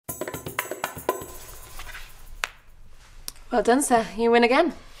Well done, sir. You win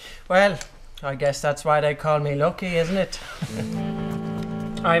again. Well, I guess that's why they call me lucky, isn't it?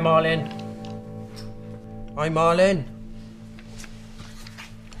 I'm all in. I'm all in.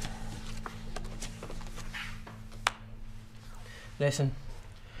 Listen,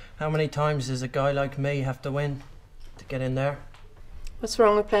 how many times does a guy like me have to win to get in there? What's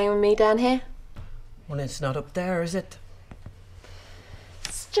wrong with playing with me down here? Well, it's not up there, is it?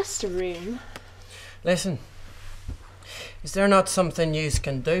 It's just a room. Listen, is there not something you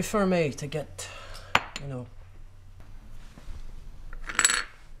can do for me to get, you know?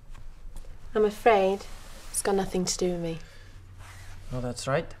 I'm afraid it's got nothing to do with me. Oh, that's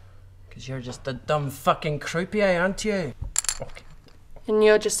right. Because you're just a dumb fucking croupier, aren't you? Okay. And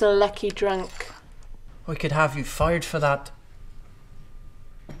you're just a lucky drunk. I could have you fired for that.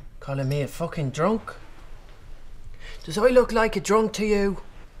 Calling me a fucking drunk? Does I look like a drunk to you?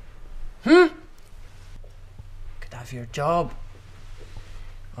 Could have your job.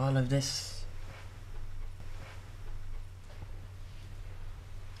 All of this